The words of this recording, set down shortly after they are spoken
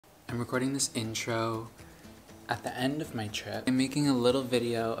I'm recording this intro at the end of my trip. I'm making a little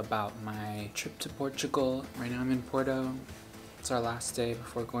video about my trip to Portugal. Right now I'm in Porto. It's our last day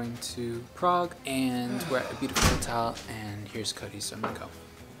before going to Prague, and we're at a beautiful hotel, and here's Cody, so I'm gonna go.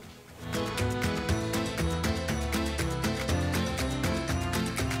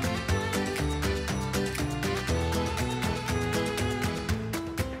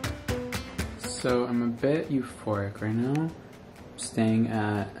 So I'm a bit euphoric right now. I'm staying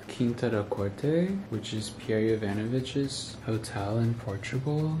at Quinta Corte, which is Pierre Yovanovitch's hotel in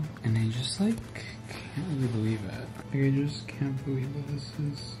Portugal, and I just like can't really believe it. Like I just can't believe that this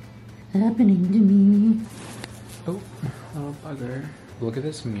is happening to me. Oh, little bugger. Look at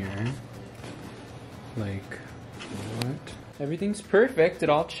this mirror. Like, what? Everything's perfect, it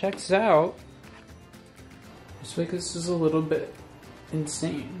all checks out. I just feel like this is a little bit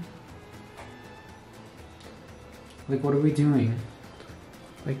insane. Like, what are we doing?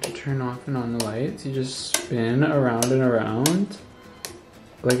 Like, you turn off and on the lights, you just spin around and around.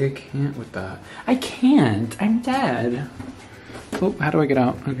 Like, I can't with that. I can't! I'm dead! Oh, how do I get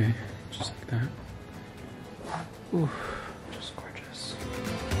out? Okay, just like that. Ooh, just gorgeous.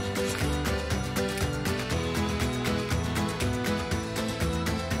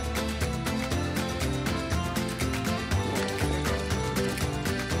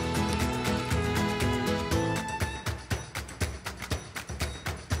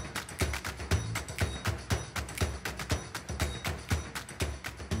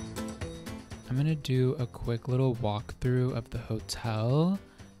 I'm gonna do a quick little walkthrough of the hotel.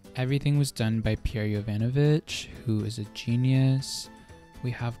 Everything was done by Pierre Yovanovitch, who is a genius.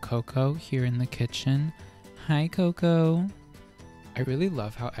 We have Coco here in the kitchen. Hi, Coco. I really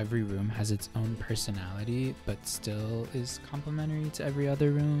love how every room has its own personality, but still is complementary to every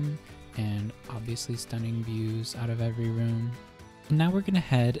other room, and obviously stunning views out of every room. Now we're gonna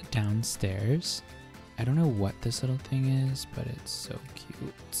head downstairs. I don't know what this little thing is, but it's so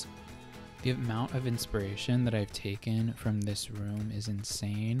cute. The amount of inspiration that I've taken from this room is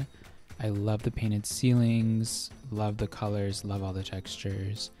insane. I love the painted ceilings, love the colors, love all the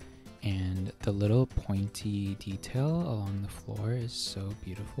textures, and the little pointy detail along the floor is so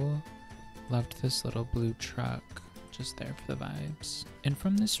beautiful. Loved this little blue truck, just there for the vibes. And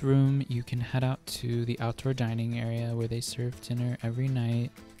from this room, you can head out to the outdoor dining area where they serve dinner every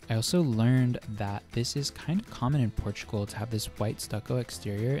night. I also learned that this is kind of common in Portugal to have this white stucco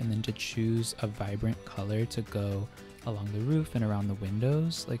exterior and then to choose a vibrant color to go along the roof and around the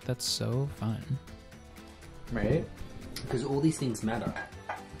windows. Like, that's so fun. Right? Because all these things matter.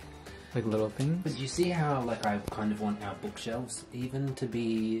 Like little things? But you see how, like, I kind of want our bookshelves even to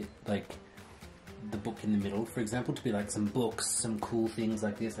be, like, the book in the middle, for example, to be like some books, some cool things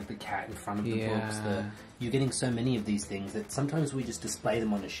like this, like the cat in front of the books. You're getting so many of these things that sometimes we just display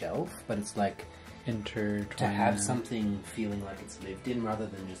them on a shelf, but it's like intertwined. To have something feeling like it's lived in rather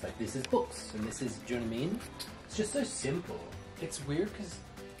than just like, this is books and this is, do you know what I mean? It's just so simple. It's weird because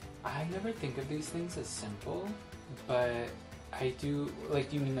I never think of these things as simple, but I do, like,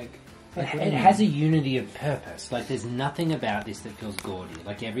 do you mean like... It has a unity of purpose. Like, there's nothing about this that feels gaudy.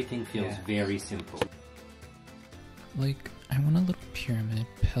 Like, everything feels very simple. Like, I want a little pyramid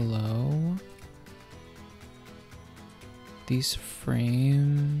pillow. These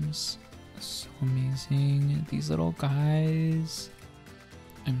frames, so amazing. These little guys.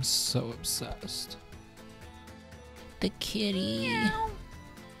 I'm so obsessed. The kitty.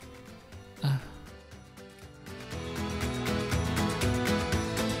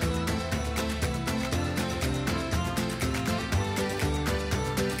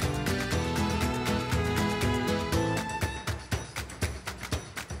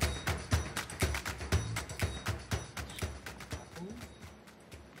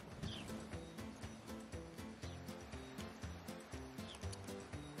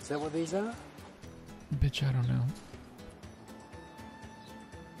 Is that what these are? Bitch, I don't know.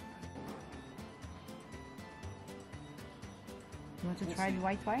 You want to try the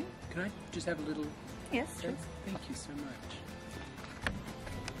white wine? Can I just have a little... Yes, sure. Thank you so much.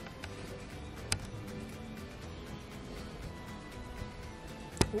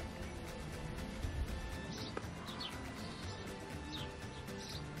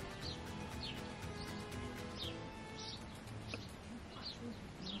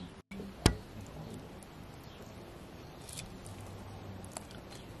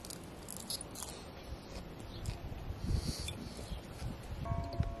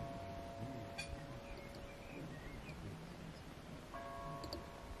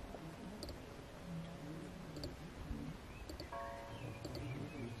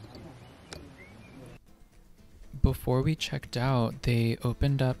 before we checked out, they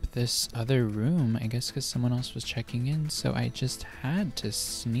opened up this other room, I guess because someone else was checking in, so I just had to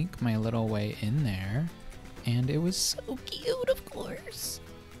sneak my little way in there. And it was so cute, of course.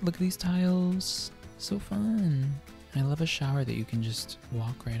 Look at these tiles. So fun. And I love a shower that you can just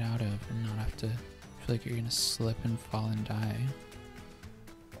walk right out of and not have to feel like you're gonna slip and fall and die.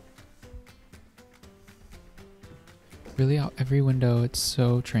 Really out every window, it's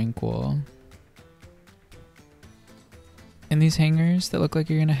so tranquil. And these hangers that look like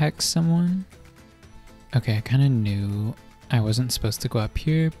you're gonna hex someone. Okay, I kinda knew I wasn't supposed to go up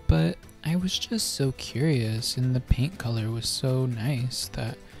here, but I was just so curious and the paint color was so nice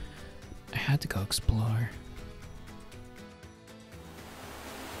that I had to go explore.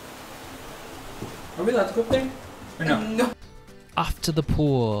 Are we allowed to go up there? Or no? No. Off to the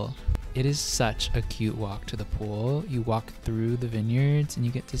pool. It is such a cute walk to the pool. You walk through the vineyards and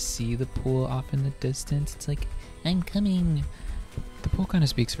you get to see the pool off in the distance. It's like, I'm coming. The pool kind of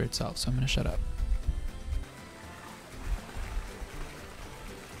speaks for itself, so I'm gonna shut up.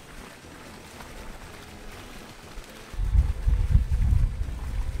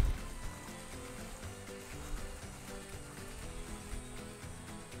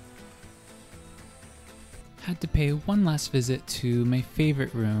 Had to pay one last visit to my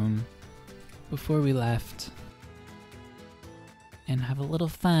favorite room before we left and have a little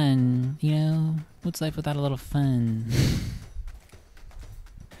fun, you know? What's life without a little fun?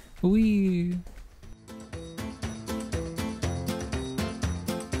 Wee!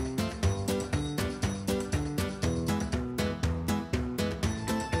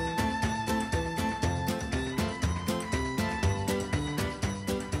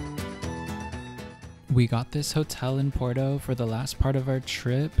 We got this hotel in Porto for the last part of our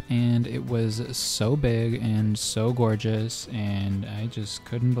trip, and it was so big and so gorgeous, and I just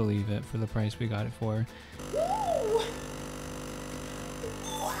couldn't believe it for the price we got it for. Wow.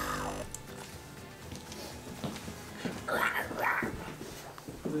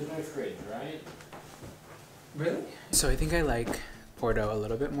 There's no fridge, right? Really? So I think I like Porto a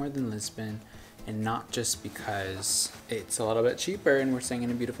little bit more than Lisbon, and not just because it's a little bit cheaper and we're staying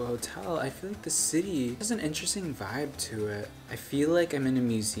in a beautiful hotel. I feel like the city has an interesting vibe to it. I feel like I'm in a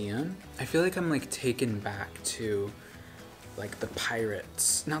museum. I feel like I'm like taken back to like the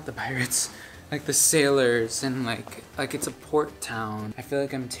pirates, not the pirates, like the sailors, and like it's a port town. I feel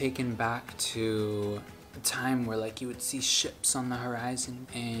like I'm taken back to a time where like you would see ships on the horizon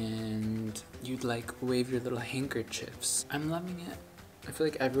and you'd like wave your little handkerchiefs. I'm loving it. I feel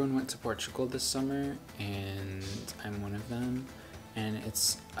like everyone went to Portugal this summer and I'm one of them, and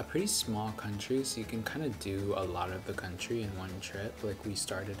it's a pretty small country, so you can kind of do a lot of the country in one trip. Like we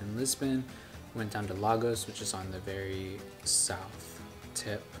started in Lisbon, went down to Lagos, which is on the very south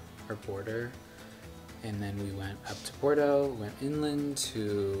tip or border, and then we went up to Porto, went inland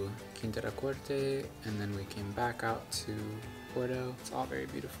to Quinta, Corte, and then we came back out to Porto. It's all very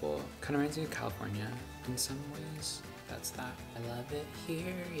beautiful. Kind of reminds me of California in some ways. That's that. I love it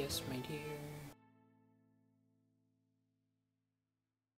here, yes my dear.